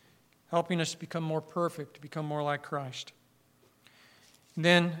minds, helping us to become more perfect, to become more like Christ. And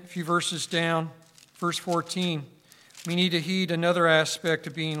then, a few verses down, verse 14, we need to heed another aspect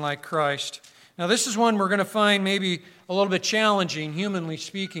of being like Christ. Now, this is one we're going to find maybe a little bit challenging, humanly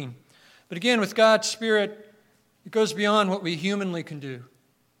speaking. But again, with God's Spirit, it goes beyond what we humanly can do.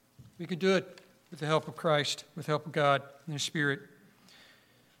 We can do it with the help of Christ, with the help of God and His Spirit.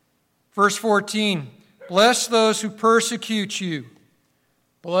 Verse 14, bless those who persecute you.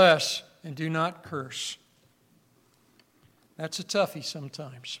 Bless and do not curse. That's a toughie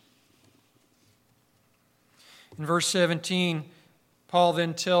sometimes. In verse 17, Paul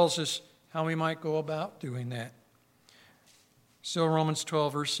then tells us how we might go about doing that. Still Romans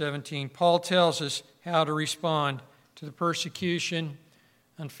 12, verse 17. Paul tells us how to respond to the persecution,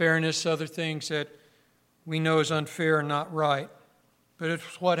 unfairness, other things that we know is unfair and not right. But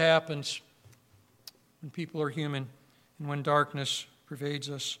it's what happens when people are human and when darkness pervades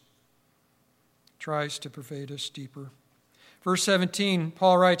us, tries to pervade us deeper. Verse 17,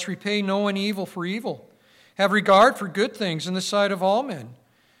 Paul writes, repay no one evil for evil. Have regard for good things in the sight of all men.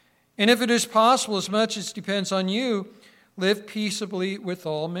 And if it is possible, as much as depends on you, live peaceably with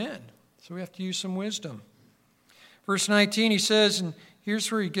all men. So we have to use some wisdom. Verse 19, he says, and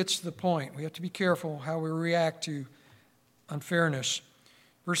here's where he gets to the point. We have to be careful how we react to unfairness.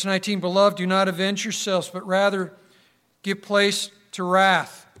 Verse 19, beloved, do not avenge yourselves, but rather give place to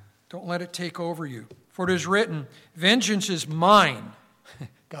wrath. Don't let it take over you. For it is written, vengeance is mine,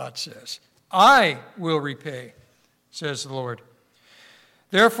 God says. I will repay, says the Lord.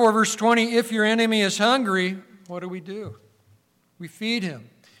 Therefore, verse 20, if your enemy is hungry, what do? We feed him.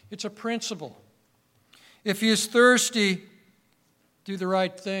 It's a principle. If he is thirsty, do the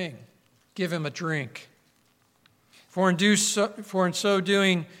right thing. Give him a drink. For in so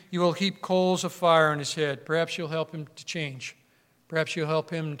doing, you will heap coals of fire on his head. Perhaps you'll help him to change. Perhaps you'll help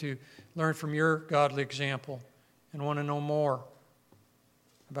him to learn from your godly example and want to know more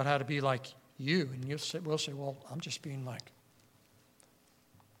about how to be like you. And we'll say, well, I'm just being like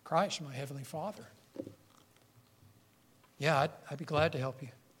Christ, my Heavenly Father. Yeah, I'd be glad to help you.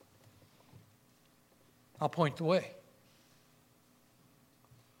 I'll point the way.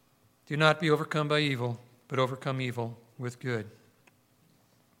 Do not be overcome by evil, but overcome evil with good.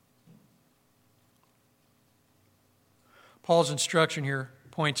 Paul's instruction here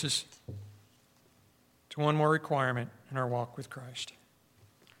points us to one more requirement in our walk with Christ.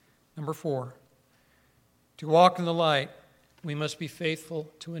 Number 4, to walk in the light, we must be faithful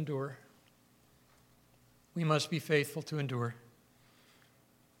to endure. We must be faithful to endure.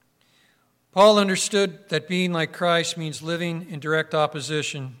 Paul understood that being like Christ means living in direct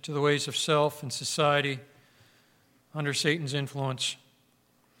opposition to the ways of self and society under Satan's influence.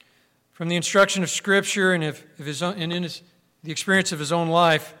 From the instruction of Scripture and the experience of his own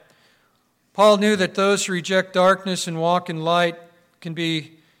life, Paul knew that those who reject darkness and walk in light can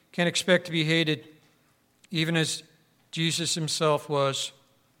expect to be hated, even as Jesus himself was.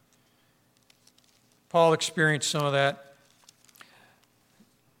 Paul experienced some of that.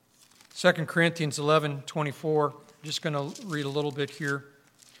 2 Corinthians 11:24. I'm just going to read a little bit here.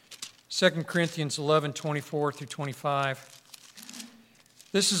 2 Corinthians 11:24 through 25.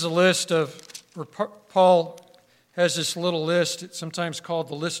 This is a list where Paul has this little list. It's sometimes called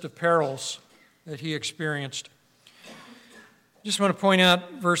the list of perils that he experienced. I just want to point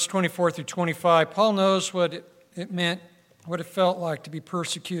out verse 24 through 25. Paul knows what it meant, what it felt like to be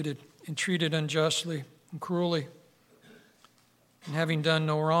persecuted and treated unjustly and cruelly, and having done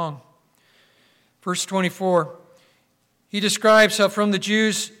no wrong. Verse 24, he describes how from the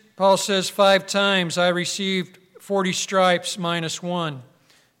Jews, Paul says, 5 times I received 40 stripes minus 1.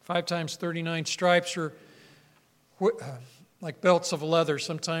 5 times 39 stripes are like belts of leather,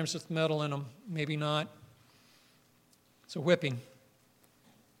 sometimes with metal in them, maybe not. It's a whipping.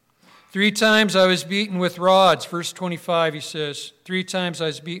 3 times I was beaten with rods. Verse 25, he says, 3 times I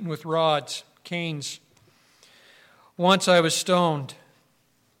was beaten with rods, canes. Once I was stoned,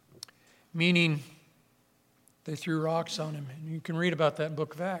 meaning they threw rocks on him. And you can read about that in the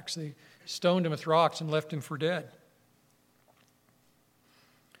book of Acts. They stoned him with rocks and left him for dead.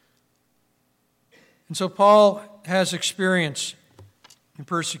 And so Paul has experience in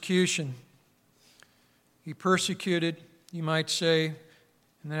persecution. He persecuted, you might say,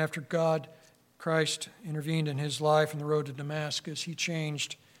 and then after Christ intervened in his life on the road to Damascus, he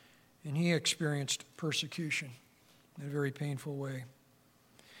changed and he experienced persecution in a very painful way.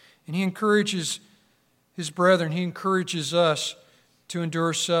 And he encourages his brethren, he encourages us to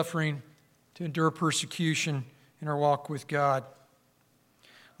endure suffering, to endure persecution in our walk with God.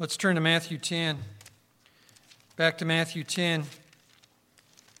 Let's turn to Matthew 10. Back to Matthew 10.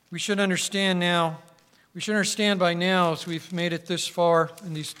 We should understand by now, as we've made it this far,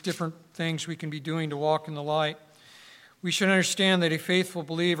 in these different things we can be doing to walk in the light, we should understand that a faithful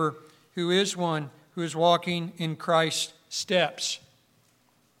believer who is one who is walking in Christ's steps.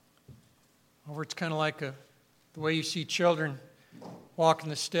 Or it's kind of like the way you see children walking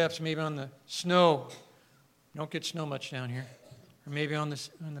the steps, maybe on the snow. You don't get snow much down here. Or maybe on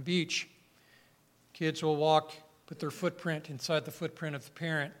the beach. Kids will walk, put their footprint inside the footprint of the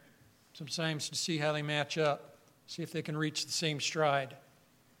parent, sometimes to see how they match up, see if they can reach the same stride.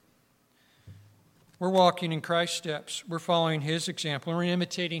 We're walking in Christ's steps. We're following his example. We're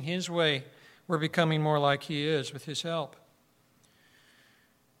imitating his way. We're becoming more like he is with his help.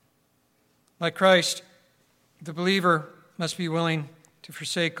 Like Christ, the believer must be willing to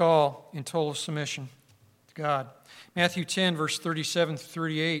forsake all in total submission to God. Matthew 10, verse 37 through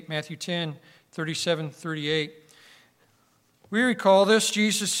 38. Matthew 10, 37 38. We recall this.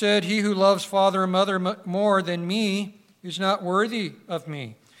 Jesus said, "He who loves father or mother more than me is not worthy of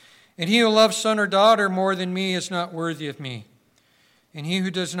me. And he who loves son or daughter more than me is not worthy of me. And he who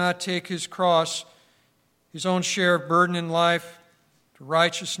does not take his cross, his own share of burden in life, for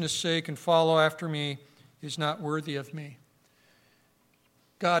righteousness' sake and follow after me, is not worthy of me."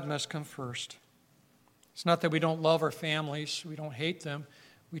 God must come first. It's not that we don't love our families, we don't hate them.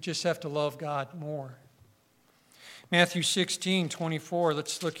 We just have to love God more. Matthew 16:24.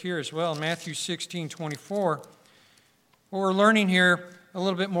 Let's look here as well. Matthew 16:24. What we're learning here a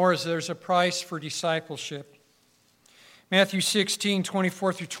little bit more is there's a price for discipleship. Matthew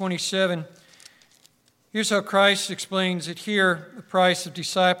 16:24 through 27. Here's how Christ explains it here, the price of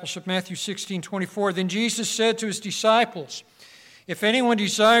discipleship. Matthew 16:24. Then Jesus said to his disciples, "If anyone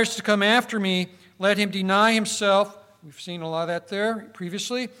desires to come after me, let him deny himself," we've seen a lot of that there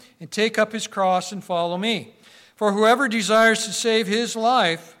previously, "and take up his cross and follow me. For whoever desires to save his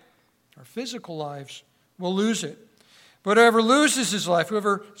life," our physical lives, "will lose it. But whoever loses his life,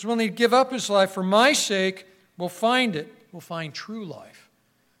 whoever is willing to give up his life for my sake, will find it," will find true life,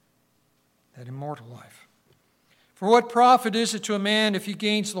 that immortal life. "For what profit is it to a man if he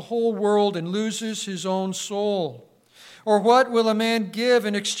gains the whole world and loses his own soul? Or what will a man give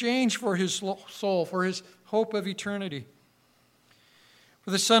in exchange for his soul, for his hope of eternity?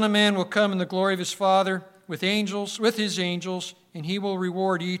 For the Son of Man will come in the glory of his Father with his angels, and he will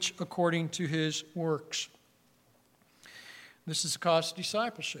reward each according to his works. This is the cost of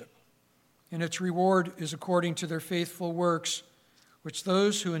discipleship, and its reward is according to their faithful works, which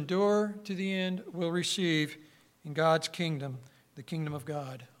those who endure to the end will receive in God's kingdom, the kingdom of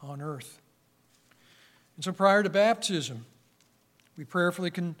God on earth. And so prior to baptism, we prayerfully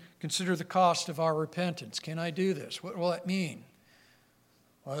can consider the cost of our repentance. Can I do this? What will that mean?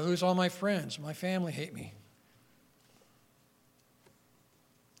 Will I lose all my friends? My family hate me.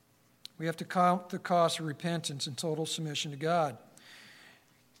 We have to count the cost of repentance and total submission to God.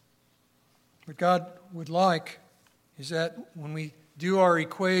 What God would like is that when we do our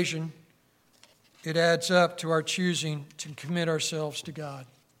equation, it adds up to our choosing to commit ourselves to God,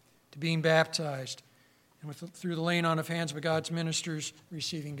 to being baptized, and through the laying on of hands of God's ministers,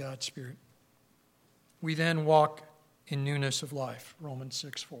 receiving God's Spirit. We then walk in newness of life, Romans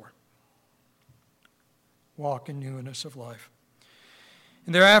 6:4. Walk in newness of life.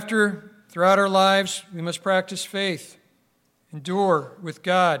 And thereafter, throughout our lives, we must practice faith, endure with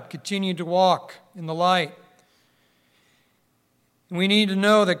God, continue to walk in the light. And we need to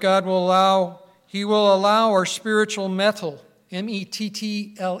know that He will allow our spiritual mettle,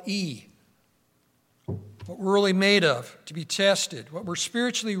 mettle, what we're really made of, to be tested, what we're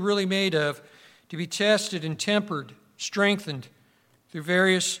spiritually really made of, to be tested and tempered, strengthened through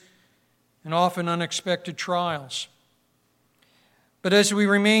various and often unexpected trials. But as we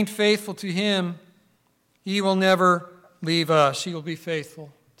remain faithful to Him, He will never leave us. He will be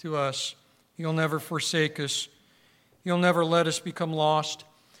faithful to us. He'll never forsake us. He'll never let us become lost.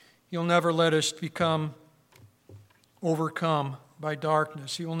 He'll never let us become overcome by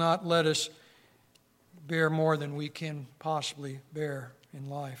darkness. He will not let us bear more than we can possibly bear in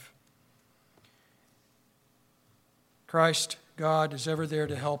life. Christ, God, is ever there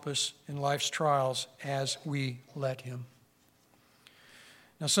to help us in life's trials as we let Him.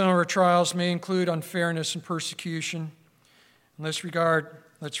 Now, some of our trials may include unfairness and persecution. In this regard,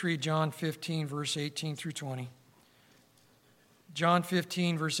 let's read John 15, verse 18 through 20. John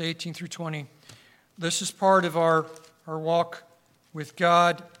 15, verse 18 through 20. This is part of our walk with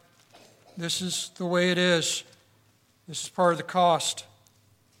God. This is the way it is. This is part of the cost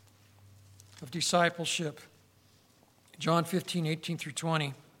of discipleship. John 15, 18 through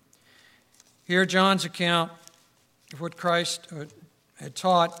 20. Here, John's account of what Christ had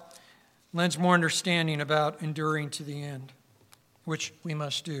taught lends more understanding about enduring to the end, which we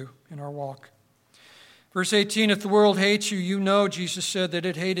must do in our walk. Verse 18, if the world hates you, you know, Jesus said, that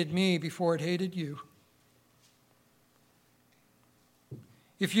it hated me before it hated you.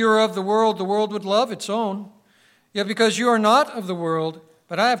 If you are of the world would love its own. Yet because you are not of the world,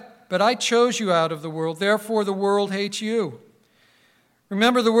 but I chose you out of the world, therefore the world hates you.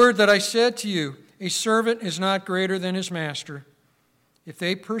 Remember the word that I said to you, a servant is not greater than his master. If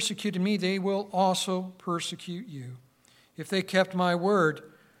they persecuted me, they will also persecute you. If they kept my word,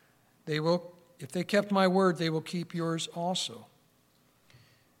 they will keep yours also.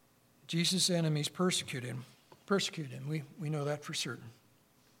 Jesus' enemies persecuted him. We know that for certain.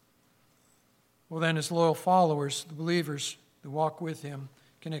 Well, then, his loyal followers, the believers that walk with him,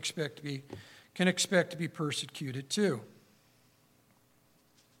 can expect to be persecuted too.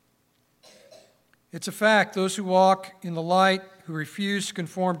 It's a fact, those who walk in the light, who refuse to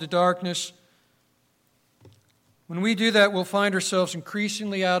conform to darkness, when we do that, we'll find ourselves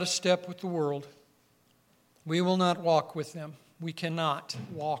increasingly out of step with the world. We will not walk with them. We cannot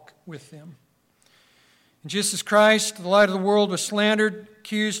walk with them. And just as Christ, the light of the world, was slandered,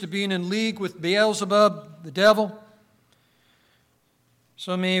 accused of being in league with Beelzebub, the devil,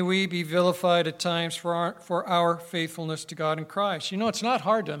 so may we be vilified at times for our faithfulness to God in Christ. You know, it's not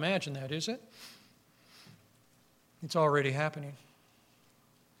hard to imagine that, is it? It's already happening.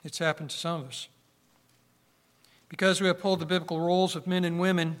 It's happened to some of us. Because we uphold the biblical roles of men and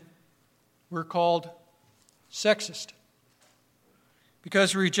women, we're called sexist.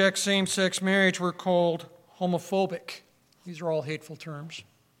 Because we reject same-sex marriage, we're called homophobic. These are all hateful terms.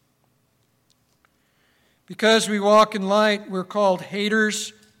 Because we walk in light, we're called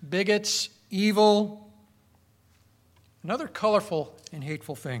haters, bigots, evil, and other colorful and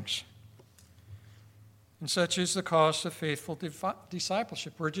hateful things. And such is the cost of faithful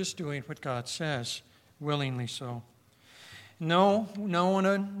discipleship. We're just doing what God says, willingly so. No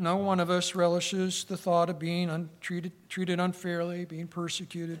one of us relishes the thought of being treated unfairly, being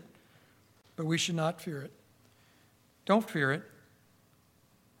persecuted, but we should not fear it. Don't fear it.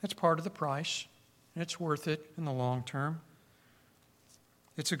 That's part of the price, and it's worth it in the long term.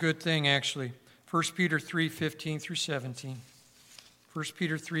 It's a good thing, actually. 1 Peter 3:15 through 17. 1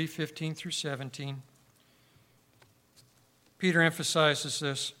 Peter 3:15 through 17. Peter emphasizes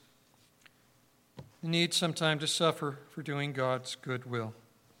this. The need sometime to suffer for doing God's good will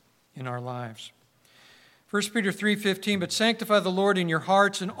in our lives. 1 Peter 3:15, but sanctify the Lord in your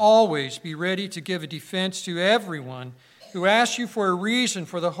hearts and always be ready to give a defense to everyone who asks you for a reason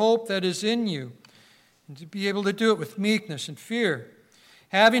for the hope that is in you, and to be able to do it with meekness and fear,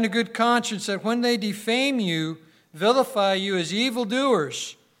 having a good conscience that when they defame you, vilify you as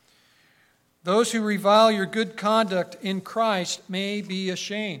evildoers, those who revile your good conduct in Christ may be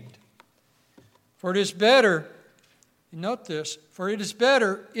ashamed. For it is better, note this, for it is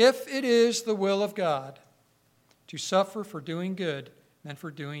better, if it is the will of God, to suffer for doing good than for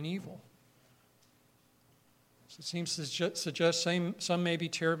doing evil. So it seems to suggest some may be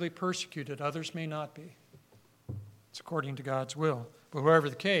terribly persecuted, others may not be. It's according to God's will. But whatever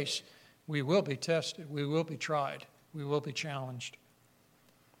the case, we will be tested, we will be tried, we will be challenged.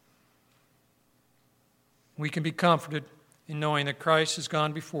 We can be comforted in knowing that Christ has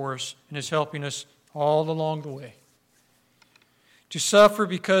gone before us and is helping us all along the way. To suffer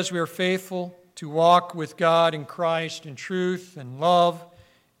because we are faithful to walk with God in Christ in truth and love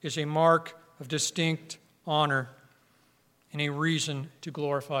is a mark of distinct honor and a reason to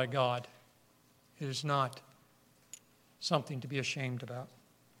glorify God. It is not something to be ashamed about.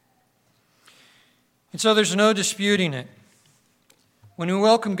 And so there's no disputing it. When we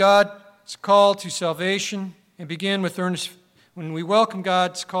welcome God's call to salvation and begin with earnest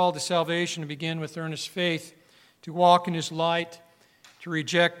faith, to walk in His light, to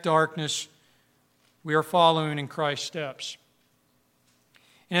reject darkness, we are following in Christ's steps.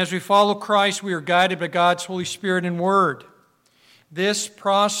 And as we follow Christ, we are guided by God's Holy Spirit and Word. This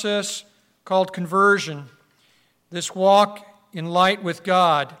process called conversion, this walk in light with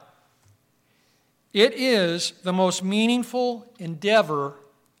God, it is the most meaningful endeavor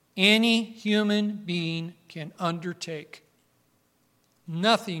any human being can undertake.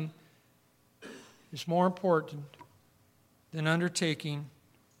 Nothing is more important than undertaking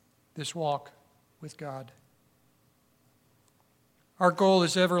this walk with God. Our goal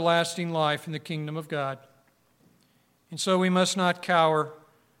is everlasting life in the kingdom of God. And so we must not cower,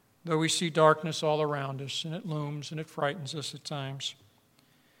 though we see darkness all around us, and it looms and it frightens us at times.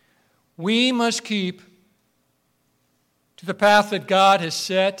 We must keep to the path that God has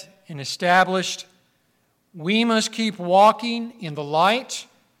set and established. We must keep walking in the light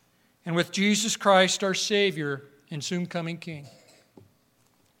and with Jesus Christ, our Savior and soon coming King.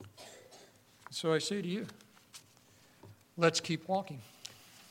 So I say to you, let's keep walking.